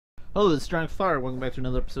Hello, this is Strong Fire. Welcome back to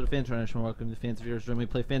another episode of Fan International. Welcome to fans of yours. Join me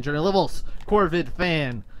play Fan Journey levels. Corvid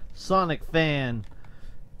fan, Sonic fan,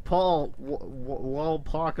 Paul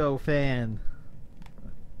Walpaco fan.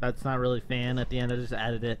 That's not really fan at the end. I just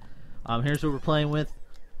added it. Here's what we're playing with.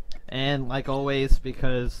 And like always,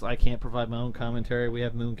 because I can't provide my own commentary, we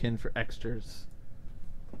have Moonkin for extras.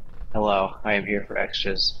 Hello, I am here for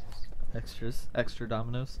extras. Extra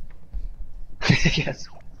dominoes. Yes.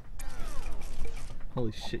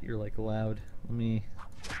 Holy shit, you're like loud. Let me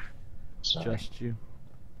adjust you.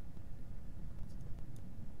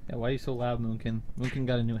 Yeah, why are you so loud, Moonkin? Moonkin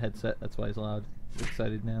got a new headset, that's why he's loud. He's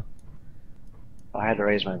excited now. I had to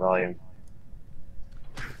raise my volume.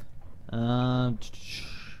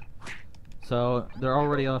 So they're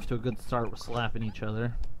already off to a good start with slapping each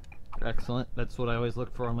other. Excellent. That's what I always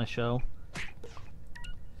look for on my show.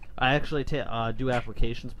 I actually do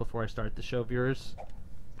applications before I start the show, viewers.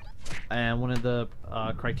 And one of the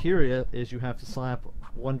criteria is you have to slap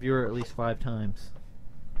one viewer at least 5 times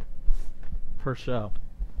per show.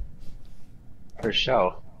 Per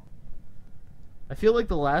show? I feel like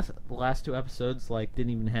the last 2 episodes like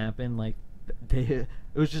didn't even happen. Like it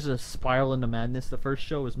was just a spiral into madness. The first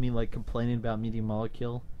show was me like complaining about Media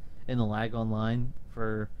Molecule and the lag online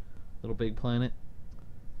for LittleBigPlanet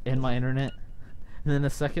and my internet. And then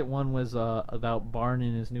the second one was about Barn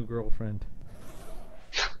and his new girlfriend.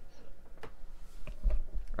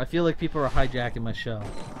 I feel like people are hijacking my show.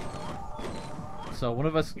 So one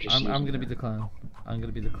of us, I'm gonna be the clown. I'm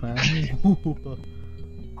gonna be the clown.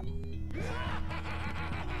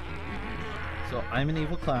 So I'm an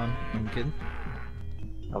evil clown. I'm kidding.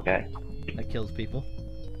 Okay. That kills people.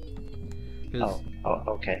 Oh,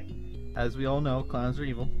 okay. As we all know, clowns are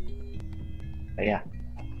evil. Yeah.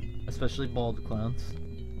 Especially bald clowns.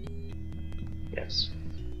 Yes.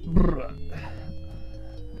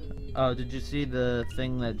 Oh, did you see the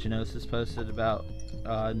thing that Genosis posted about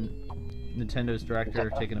Nintendo's director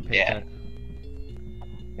taking a pay cut?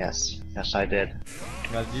 Yes. Yes, I did.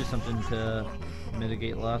 Gotta do something to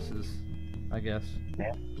mitigate losses, I guess.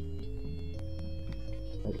 Yeah.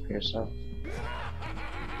 It appears so.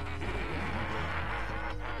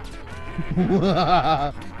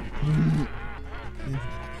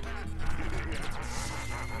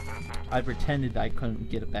 I pretended I couldn't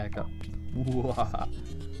get it back up.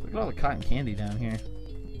 Look at all the cotton candy down here.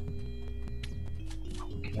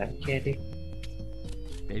 Cotton candy?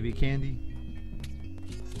 Baby candy.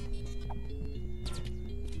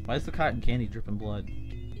 Why is the cotton candy dripping blood?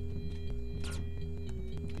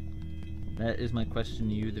 That is my question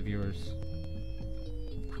to you, the viewers.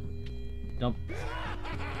 Don't...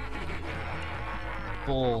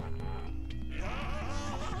 Bull.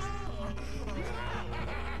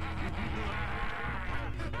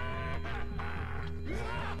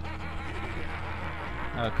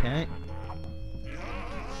 Okay.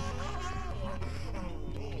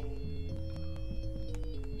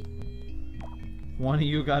 One of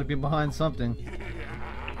you gotta be behind something.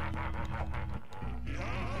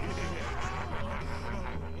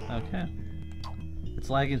 Okay.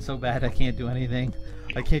 It's lagging so bad I can't do anything.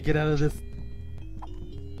 I can't get out of this.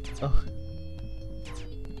 Oh.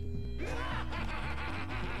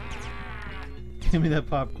 Give me that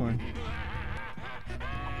popcorn.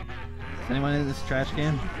 Is anyone in this trash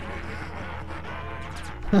can?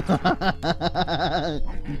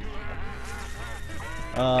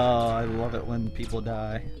 Oh, I love it when people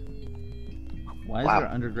die. Why is there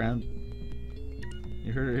underground?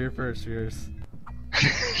 You heard it here first, viewers.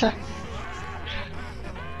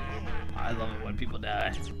 I love it when people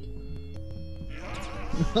die.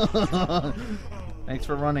 Thanks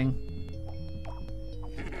for running.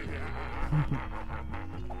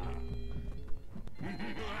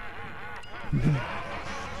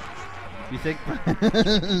 You think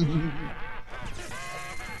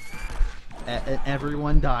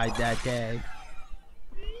everyone died that day?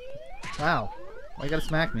 Wow, why you gotta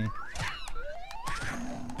smack me?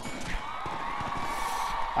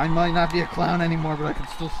 I might not be a clown anymore, but I can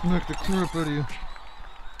still smack the crap out of you.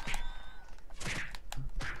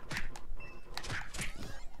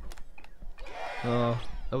 Oh,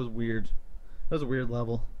 that was weird. That was a weird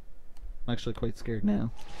level. I'm actually quite scared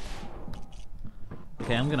now.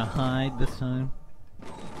 Okay, I'm gonna hide this time.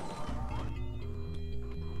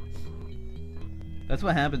 That's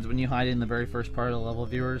what happens when you hide in the very first part of the level,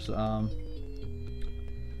 viewers.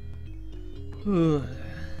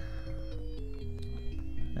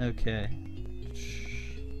 Okay.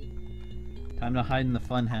 Time to hide in the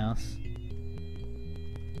fun house.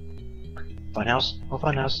 Funhouse? Oh,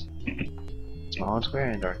 funhouse. Small and square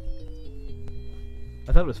and dark.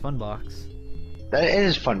 I thought it was Funbox. That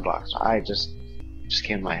is Funbox. I just just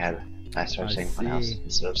came in my head. I started saying funhouse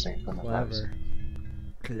instead of saying funhouse.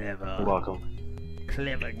 Clever. You're welcome.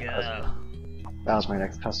 Clever girl. That was my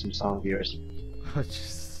next custom song, viewers.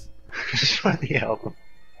 Just... Just for the album.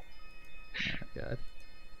 Oh my god.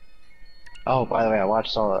 Oh, by the way, I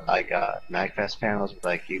watched all the MagFest panels with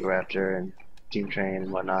like Eagle Raptor and Team Train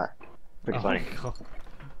and whatnot. Pretty funny. Oh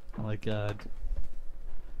my god.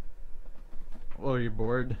 Oh, you're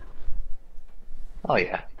bored? Oh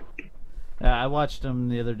yeah. Yeah, I watched them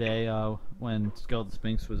the other day when Skeleton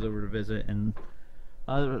Sphinx was over to visit, and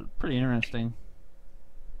it was pretty interesting.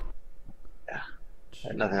 Yeah. I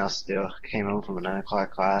had nothing else to do. Came home from a 9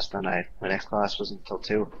 o'clock class, then my next class wasn't until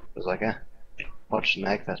 2. It was like, watch the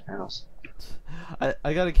MagFest panels.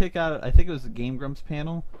 I got a kick out of, I think it was the Game Grumps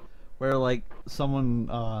panel, where like someone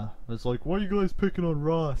was like, "Why are you guys picking on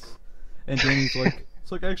Ross?" And Danny's like,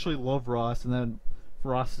 "It's like I actually love Ross," and then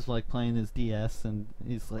Ross is like playing his DS, and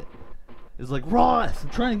he's like, "Ross, I'm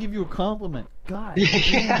trying to give you a compliment." God.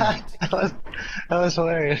 Yeah, that was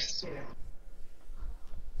hilarious.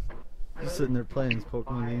 He's sitting there playing his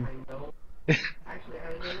Pokemon game.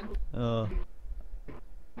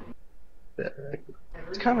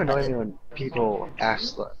 It's kind of annoying when people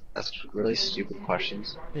ask that's really stupid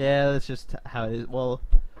questions. Yeah, that's just how it is. Well,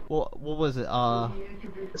 what was it?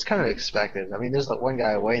 It's kind of expected. I mean, there's like one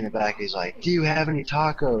guy way in the back. He's like, "Do you have any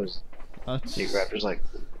tacos?" Eagle Raptor's like,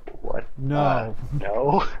 "What? No.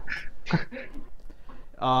 No."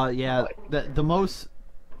 Yeah. The most.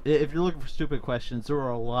 If you're looking for stupid questions, there were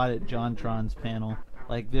a lot at JonTron's panel.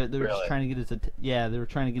 Like they were just trying to get his they were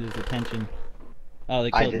trying to get his attention. Oh,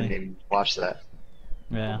 they killed me. I didn't even watch that.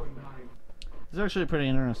 Yeah, it's actually pretty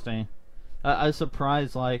interesting. I was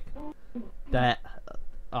surprised like that.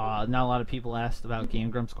 Not a lot of people asked about Game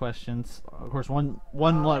Grumps questions. Of course, one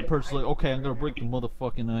lot of person like, "Okay, I'm gonna break the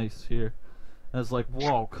motherfucking ice here." And I was like,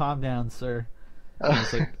 "Whoa, calm down, sir." And I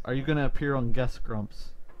was like, "Are you gonna appear on Guest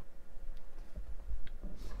Grumps?"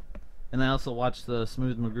 And I also watched the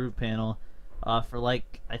Smooth McGroove panel for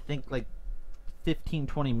like, I think like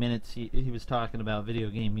 15-20 minutes. He was talking about video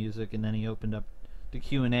game music, and then he opened up the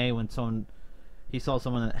Q&A when he saw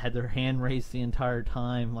someone that had their hand raised the entire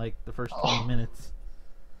time, like the first 20 minutes.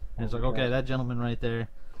 And he was like, "Okay, that gentleman right there."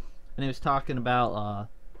 And he was talking about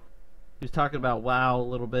WoW a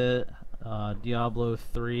little bit, Diablo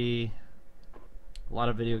 3, a lot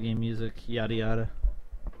of video game music, yada yada.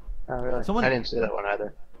 Oh really? I didn't see that one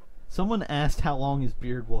either. Someone asked how long his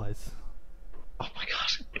beard was. Oh my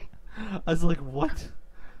gosh. I was like, what?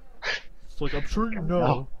 It's like, I'm sure you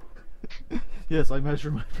know. Yes, I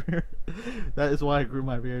measure my beard. That is why I grew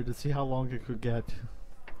my beard, to see how long it could get.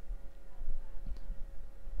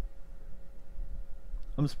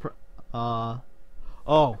 I'm surprised.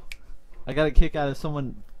 Oh, I got a kick out of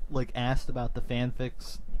someone like asked about the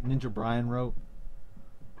fanfics Ninja Brian wrote.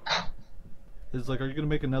 It's like, "Are you gonna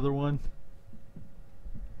make another one?"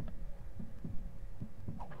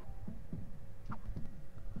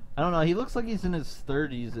 I don't know, he looks like he's in his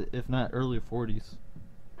 30s, if not early 40s.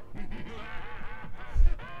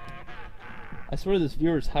 I swear this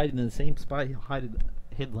viewer's hiding in the same spot he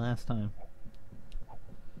hid last time.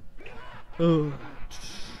 Oh.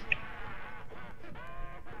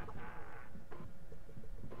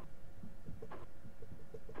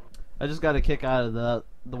 I just got a kick out of the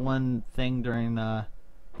one thing during the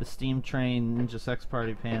Steam Train Ninja Sex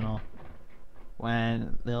Party panel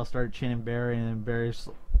when they all started chanting Barry, and Barry's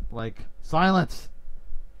like, "Silence!"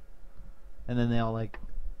 And then they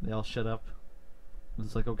all shut up.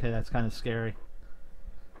 It's like, okay, that's kind of scary.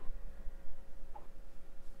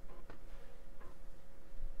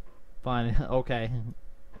 Fine, okay.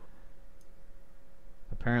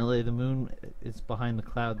 Apparently the moon is behind the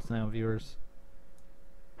clouds now, viewers.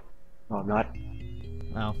 Oh, I'm not.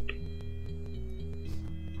 Oh.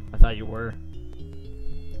 I thought you were.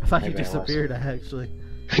 I thought you Maybe I disappeared, actually.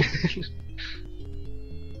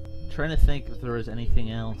 Trying to think if there was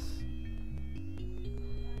anything else.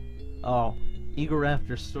 Oh, Eagle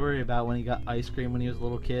Raptor's story about when he got ice cream when he was a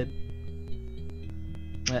little kid.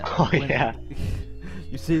 Yeah.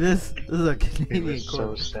 You see this? This is a Canadian was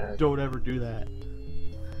court. so sad. Don't ever do that.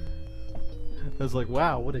 I was like,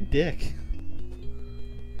 wow, what a dick.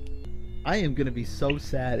 I am gonna be so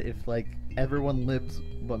sad if like everyone lives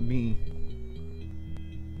but me.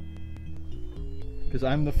 Because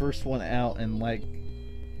I'm the first one out and like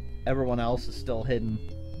everyone else is still hidden.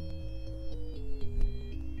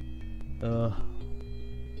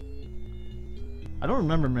 I don't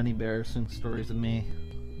remember many embarrassing stories of me.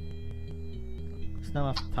 It's not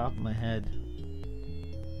off the top of my head.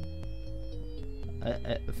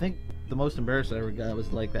 I think the most embarrassing I ever got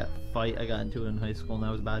was like that fight I got into in high school, and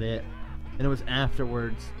that was about it. and it was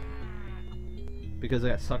afterwards because I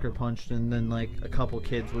got sucker punched, and then like a couple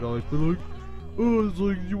kids would always be like, "Oh, it's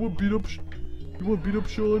like you want beat up, you want beat up,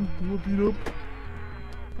 Sean? You want beat up?"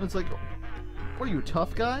 And it's like, what are you, a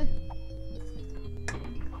tough guy?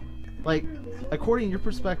 Like, according to your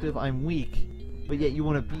perspective, I'm weak, but yet you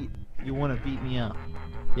want to beat me up.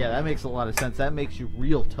 Yeah, that makes a lot of sense. That makes you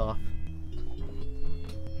real tough.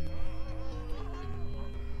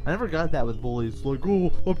 I never got that with bullies. Like,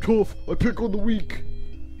 oh, I'm tough. I pick on the weak.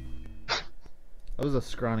 I was a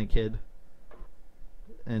scrawny kid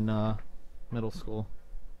in middle school.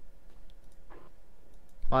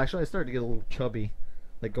 Well, actually, I started to get a little chubby,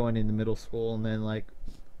 like going into middle school, and then like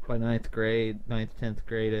by 9th, 10th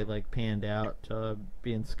grade, I like panned out to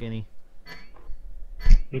being skinny.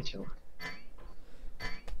 Me too.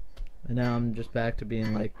 And now I'm just back to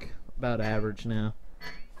being like about average now.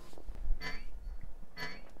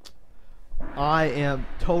 I am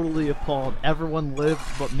totally appalled. Everyone lived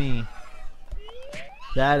but me.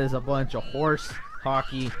 That is a bunch of horse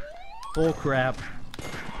hockey bull crap.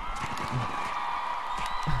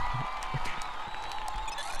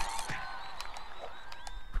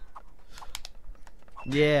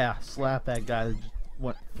 Yeah, slap that guy that just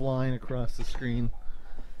went flying across the screen.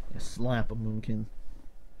 Yeah, slap a Moonkin.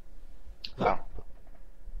 Wow.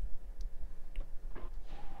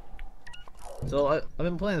 So I've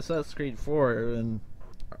been playing Assassin's Creed 4, and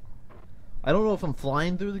I don't know if I'm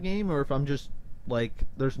flying through the game or if I'm just like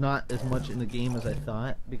there's not as much in the game as I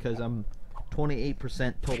thought, because I'm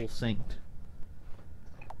 28% total synced,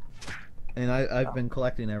 and I've been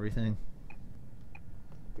collecting everything.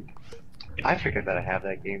 I forget that I have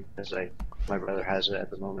that game because my brother has it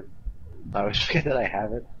at the moment. I always forget that I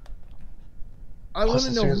have it. I want Plus, to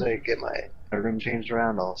as know. soon as I get my room changed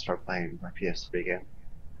around, I'll start playing my PS3 again.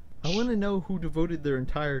 I want to know who devoted their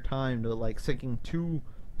entire time to like sinking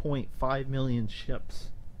 2.5 million ships.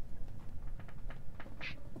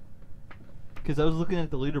 Because I was looking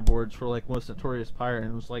at the leaderboards for like most notorious pirate,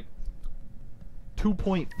 and it was like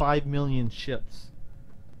 2.5 million ships.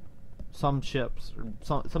 Some ships, or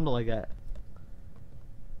something like that.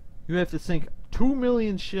 You have to sink 2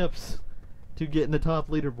 million ships to get in the top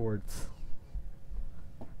leaderboards.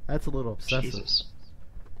 That's a little obsessive. Jesus.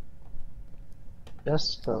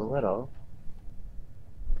 Just a little.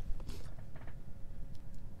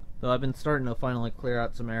 So I've been starting to finally clear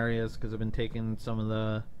out some areas because I've been taking some of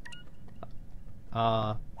the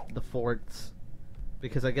forts,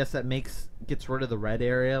 because I guess that gets rid of the red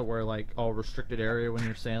area where like all restricted area when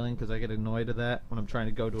you're sailing, because I get annoyed at that when I'm trying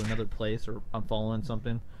to go to another place or I'm following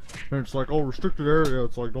something and it's like, oh, restricted area,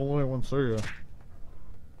 it's like, don't let anyone see you.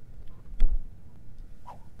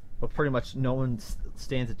 But pretty much no one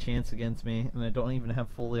stands a chance against me, and I don't even have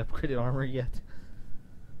fully upgraded armor yet.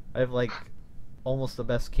 I have like almost the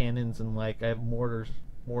best cannons, and like I have mortar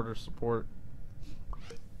support.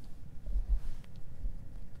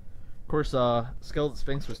 Of course, Skeleton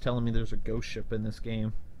Sphinx was telling me there's a ghost ship in this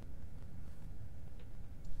game.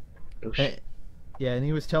 Ghost ship? Yeah, and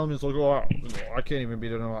he was telling me, it's like, oh, I can't even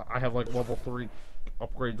beat it. I have like level 3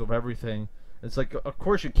 upgrades of everything. It's like, of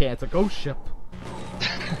course you can't. It's a ghost ship.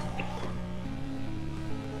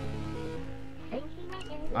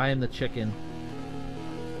 I am the chicken.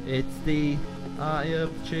 It's the I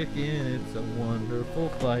am the chicken. It's a wonderful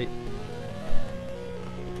fight.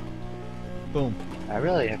 Boom. I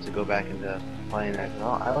really have to go back into playing it.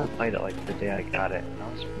 I only played it like the day I got it, and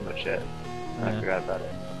that was pretty much it. I forgot about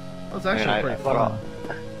it. Well, it's actually pretty fun.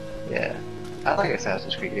 Yeah. I like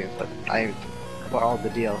Assassin's Creed games, but I bought all the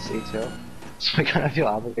DLC too, so I kind of feel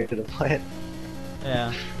obligated to play it.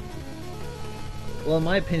 Yeah. Well, in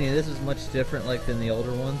my opinion, this is much different like than the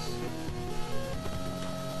older ones.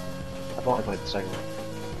 I've only played the second one.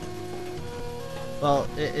 Well,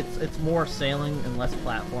 it's more sailing and less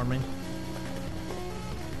platforming.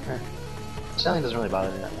 Sailing doesn't really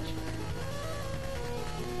bother me that much.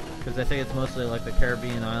 Because I think it's mostly like the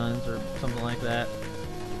Caribbean islands or something like that.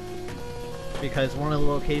 Because one of the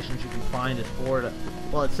locations you can find is Florida.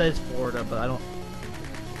 Well, it says Florida, but I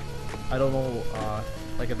don't know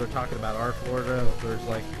like if they're talking about our Florida, if there's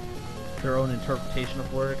like their own interpretation of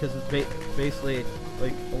Florida, because it's basically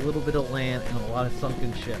like a little bit of land and a lot of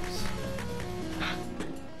sunken ships.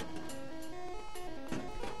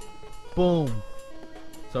 Boom.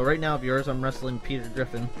 So right now, viewers, I'm wrestling Peter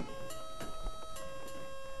Griffin.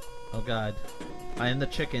 Oh god. I am the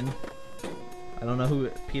chicken. I don't know who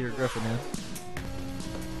Peter Griffin is.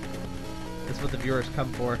 That's what the viewers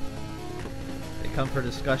come for. They come for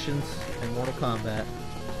discussions and Mortal Kombat.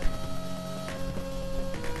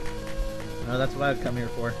 No, that's what I've come here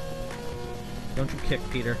for. Don't you kick,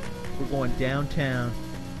 Peter. We're going downtown.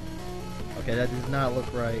 Okay, that does not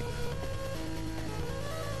look right.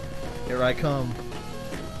 Here I come.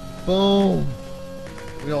 Boom!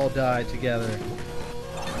 We all died together.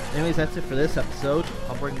 Anyways, that's it for this episode.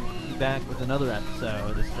 I'll bring you back with another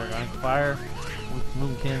episode. This is Organic Fire with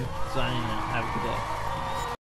Moonkin signing out. Have a good day.